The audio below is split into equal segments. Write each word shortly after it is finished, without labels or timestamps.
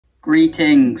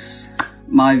Greetings,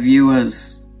 my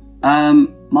viewers.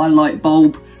 My light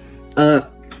bulb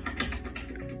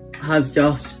has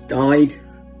just died,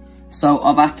 so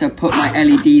I've had to put my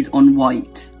LEDs on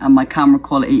white, and my camera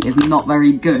quality is not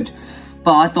very good.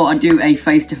 But I thought I'd do a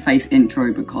face-to-face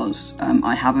intro because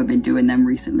I haven't been doing them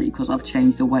recently because I've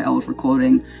changed the way I was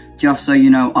recording, just so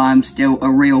you know I'm still a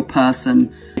real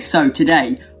person. So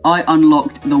today, I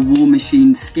unlocked the War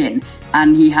Machine skin,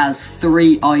 and he has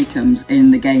 3 items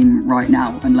in the game right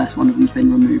now, unless one of them's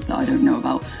been removed that I don't know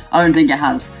about. I don't think it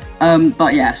has.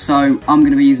 But yeah, so I'm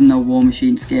going to be using the War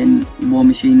Machine skin, War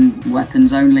Machine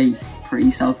weapons only,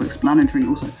 pretty self-explanatory.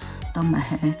 Also, done my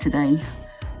hair today,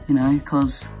 you know,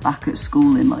 because back at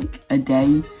school in like a day,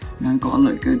 you know, gotta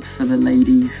look good for the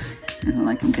ladies, and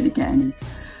like I'm gonna get any.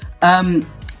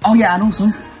 Oh yeah, and also,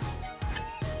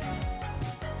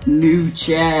 new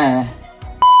chair.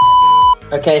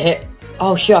 Okay, hit.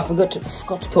 Oh shit, I forgot to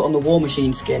put on the War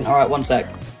Machine skin. Alright, one sec.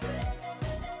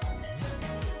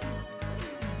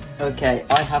 Okay,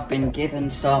 I have been given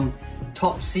some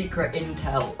top secret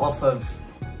intel off of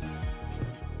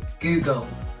Google.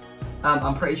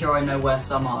 I'm pretty sure I know where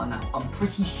some are now. I'm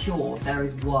pretty sure there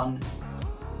is one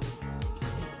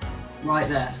right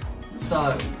there.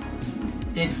 So,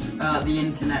 did the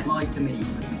internet lie to me?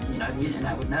 Because, you know, the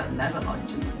internet would never lie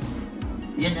to me.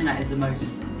 The internet is the most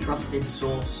trusted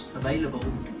source available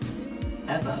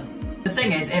ever. The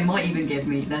thing is, it might even give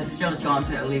me, there's still a chance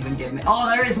it'll even give me, oh,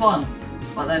 there is one!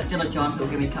 But there's still a chance it'll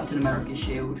give me Captain America's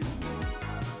shield,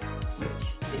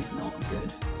 which is not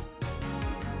good.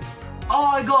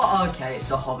 Oh, I got, okay, it's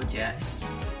the hover jets.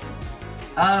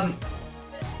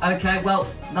 Okay, well,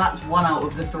 that's 1 out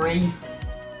of the 3.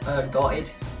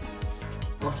 Got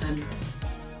him.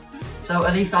 So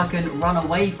at least I can run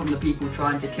away from the people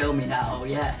trying to kill me now,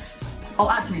 yes. Oh,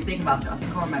 actually, think about it, I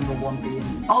think I remember one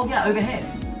being, oh yeah, over here.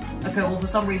 Okay, well, for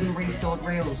some reason, Restored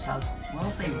Reels has, why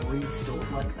don't they restored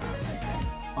like that? Okay,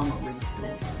 I'm not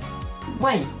restored.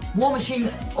 Wait, War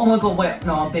Machine, oh my god, wait,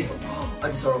 no, I'm big. I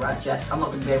just saw a red chest. I'm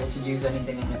not going to be able to use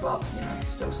anything in it, but, you know,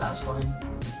 still satisfying.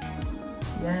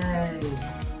 Yay.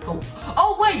 Oh,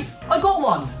 wait! I got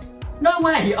one! No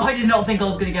way! I did not think I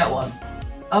was going to get one.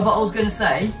 But I was going to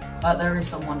say, there is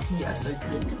someone here, so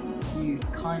could you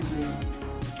kindly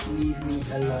leave me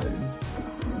alone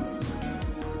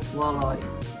while I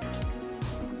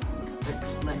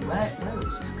explain. Where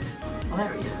is this guy? Oh,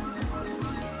 there he is.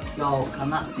 Yo, can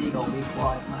that seagull be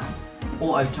quiet, man?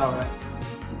 Auto turret.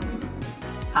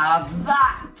 Have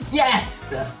that!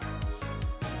 Yes!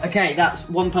 Okay, that's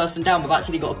 1 person down. We've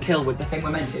actually got a kill with the thing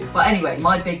we're meant to. But anyway,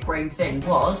 my big brain thing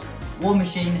was War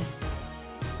Machine.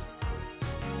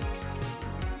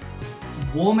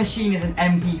 War Machine is an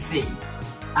NPC,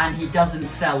 and he doesn't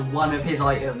sell one of his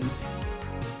items.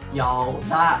 Yo,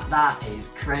 that is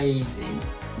crazy.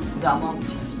 Is that a Marvel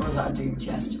chest, or is that a Doom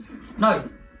chest? No,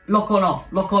 lock on off,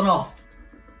 lock on off.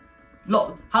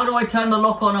 Lock. How do I turn the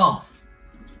lock on off?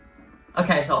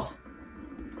 Okay, it's off.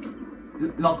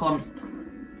 Lock on.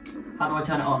 How do I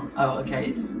turn it on? Oh, okay,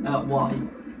 it's Y.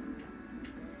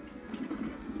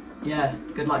 Yeah,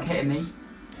 good luck hitting me.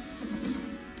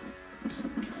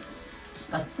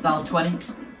 That was 20.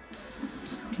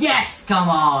 Yes, come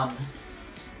on.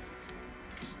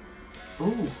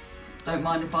 Ooh, don't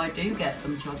mind if I do get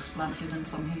some chug splashes and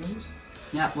some heals.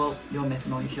 Yeah, well, you're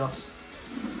missing all your shots.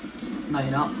 No,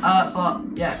 you're not. But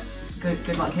yeah,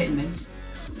 good luck hitting me.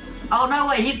 Oh, no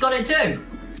way, he's got it too!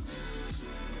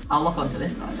 I'll lock onto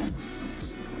this guy then.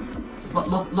 Just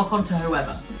lock onto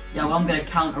whoever. Yeah, well, I'm going to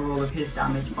counter all of his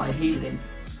damage by healing.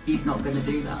 He's not going to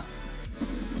do that.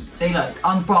 See, look,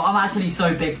 I'm actually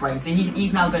so big brain. See,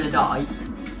 he's now going to die.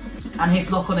 And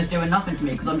his lock on is doing nothing to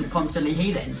me because I'm just constantly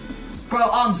healing. Bro,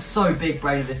 I'm so big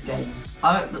brain in this game.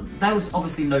 There was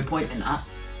obviously no point in that.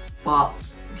 But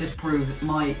just proved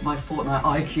my Fortnite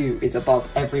IQ is above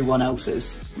everyone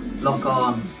else's. Lock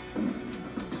on.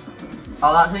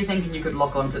 I was actually thinking you could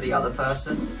lock on to the other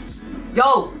person.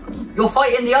 Yo! You're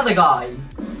fighting the other guy!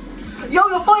 Yo,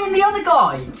 you're fighting the other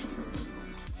guy!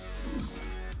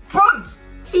 Bro!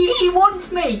 He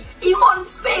wants me! He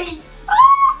wants me!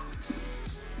 Ah!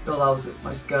 Oh, that was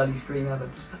my girly scream ever.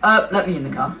 Let me in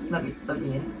the car. Let me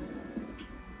in.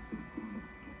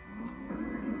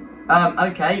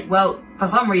 Okay, well, for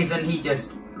some reason he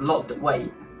just locked,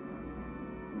 wait.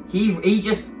 He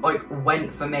just, like,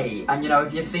 went for me, and, you know,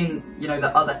 if you've seen, you know, the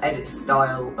other edit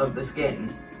style of the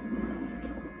skin,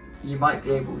 you might be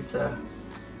able to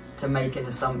make an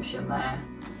assumption there.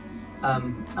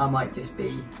 I might just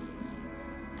be,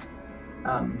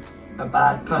 a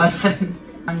bad person.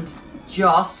 And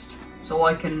just so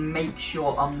I can make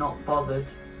sure I'm not bothered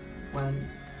when,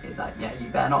 is that, yeah, you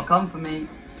better not come for me.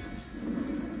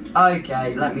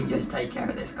 Okay, let me just take care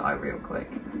of this guy real quick.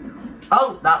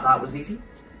 Oh, that was easy.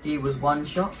 He was one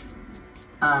shot,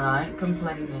 and I ain't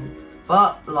complaining.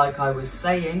 But, like I was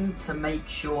saying, to make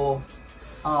sure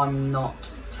I'm not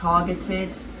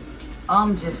targeted,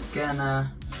 I'm just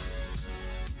gonna...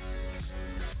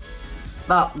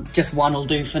 just one will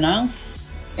do for now.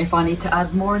 If I need to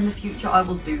add more in the future, I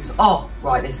will do so. Oh,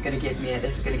 right, this is gonna give me it,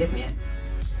 this is gonna give me it.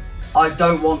 I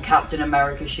don't want Captain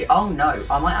America shit. Oh no,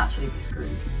 I might actually be screwed.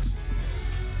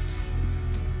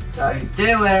 Don't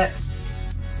do it.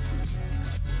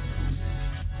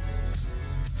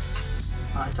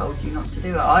 I told you not to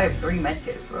do it. I have 3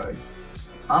 medkits, bro.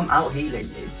 I'm out healing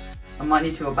you. I might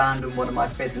need to abandon one of my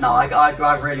fists. No,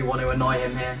 I really want to annoy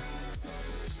him here.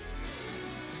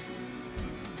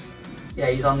 Yeah,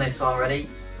 he's on this one. Ready?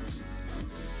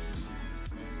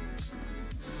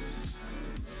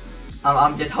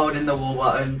 I'm just holding the wall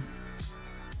button.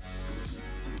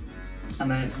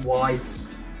 And then it's Y.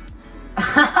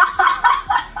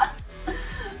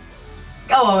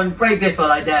 Go on, break this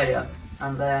one, I dare you.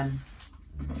 And then...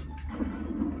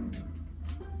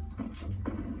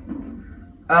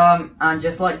 and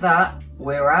just like that,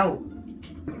 we're out.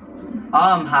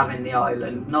 I'm having the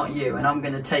island, not you, and I'm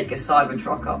gonna take a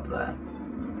Cybertruck up there.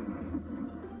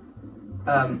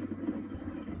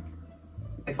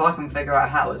 If I can figure out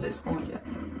how, has it spawned yet?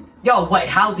 Yo, wait,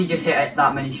 how's he just hit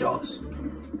that many shots?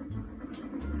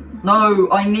 No,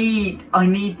 I need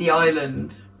the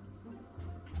island.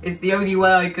 It's the only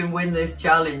way I can win this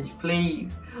challenge,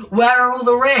 please. Where are all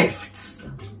the rifts?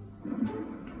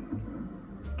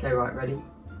 Okay, right, ready?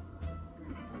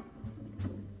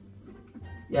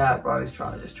 Yeah, bro, he's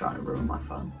just trying to ruin my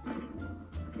fun.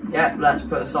 Yeah, let's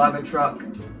put a Cybertruck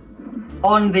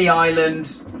on the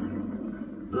island.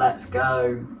 Let's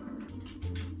go.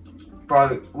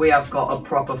 Bro, we have got a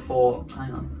proper fort.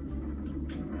 Hang on.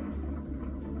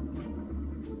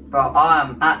 Bro,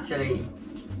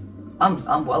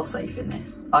 I'm well safe in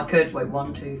this. I could, wait,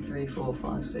 1, 2, 3, 4,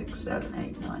 5, 6, 7,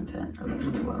 8, 9, 10,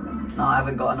 11, 12. No, I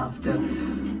haven't got enough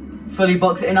to fully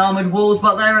box it in armoured walls,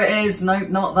 but there it is. Nope,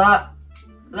 not that.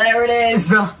 There it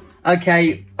is.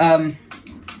 Okay,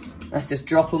 let's just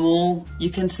drop them all. You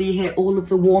can see here all of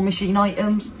the War Machine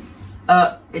items.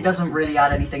 It doesn't really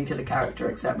add anything to the character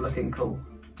except looking cool.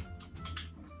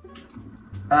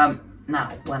 Now,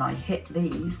 when I hit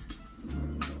these...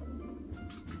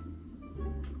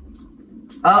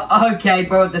 okay,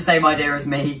 bro, the same idea as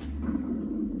me.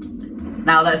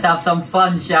 Now let's have some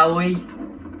fun, shall we?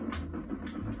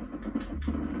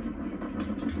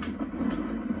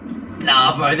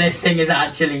 Nah, bro, this thing is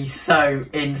actually so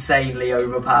insanely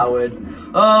overpowered.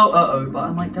 Oh, but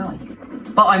I might die.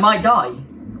 But I might die.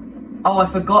 Oh, I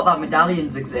forgot that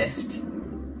medallions exist.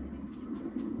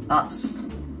 That's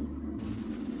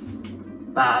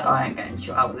bad. I ain't getting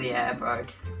shot out of the air, bro.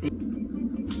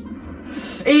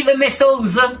 Eat the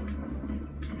missiles!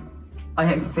 I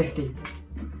hit him for 50.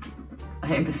 I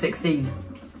hit him for 16.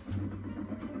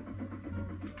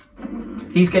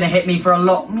 He's gonna hit me for a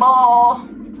lot more!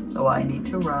 So I need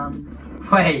to run.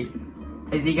 Wait,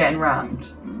 is he getting rammed?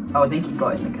 Oh, I think he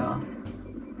got in the car.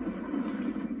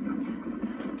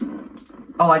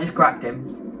 Oh, I just cracked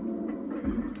him.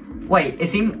 Wait,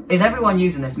 is everyone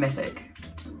using this mythic?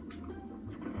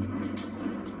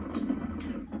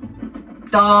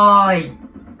 Die!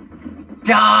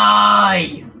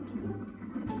 Die!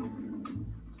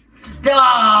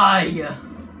 Die!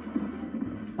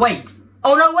 Wait.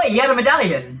 Oh no, wait, he had a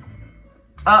medallion.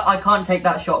 I can't take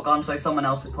that shotgun, so someone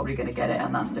else is probably going to get it,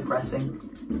 and that's depressing.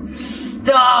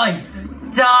 Die!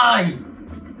 Die!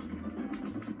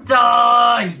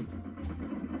 Die!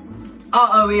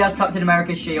 Uh-oh, he has Captain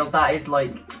America's shield. That is,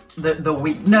 like, the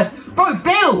weakness. Bro,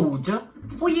 build!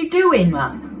 What are you doing,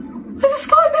 man? There's a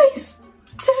sky base!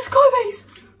 There's a sky base!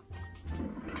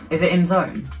 Is it in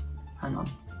zone? Hang on.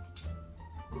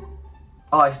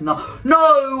 Oh, it's not.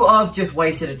 No! I've just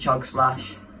wasted a chug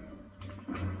splash.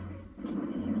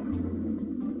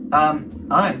 I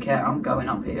don't care. I'm going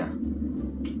up here.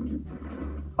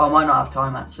 Oh, I might not have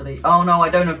time, actually. Oh, no, I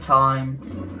don't have time.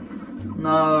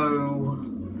 No.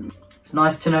 It's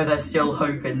nice to know there's still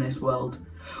hope in this world.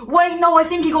 Wait, no, I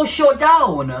think he got shot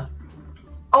down.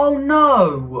 Oh,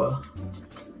 no.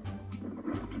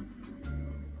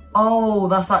 Oh,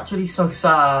 that's actually so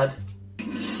sad.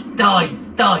 Die,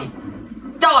 die,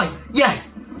 die!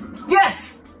 Yes!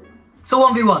 Yes! So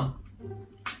 1v1.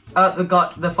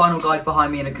 The final guy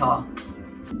behind me in a car.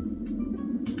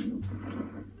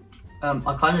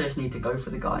 I kind of just need to go for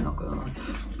the guy, not gonna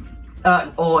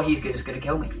lie. Or he's just gonna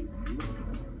kill me.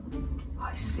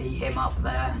 I see him up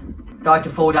there. Die to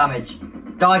full damage.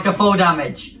 Die to full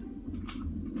damage.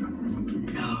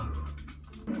 No.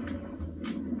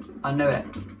 I knew it.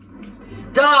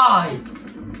 Die!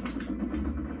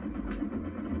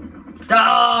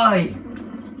 Die!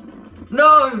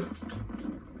 No!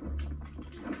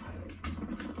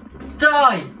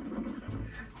 Die!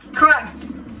 Crack!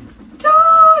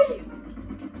 Die!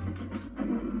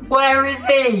 Where is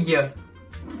he?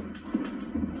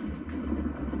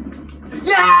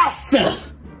 Yes!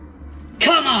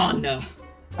 Come on!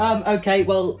 Okay,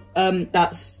 well,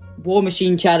 that's War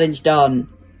Machine Challenge done.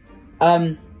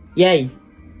 Yay.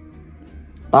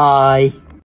 Bye.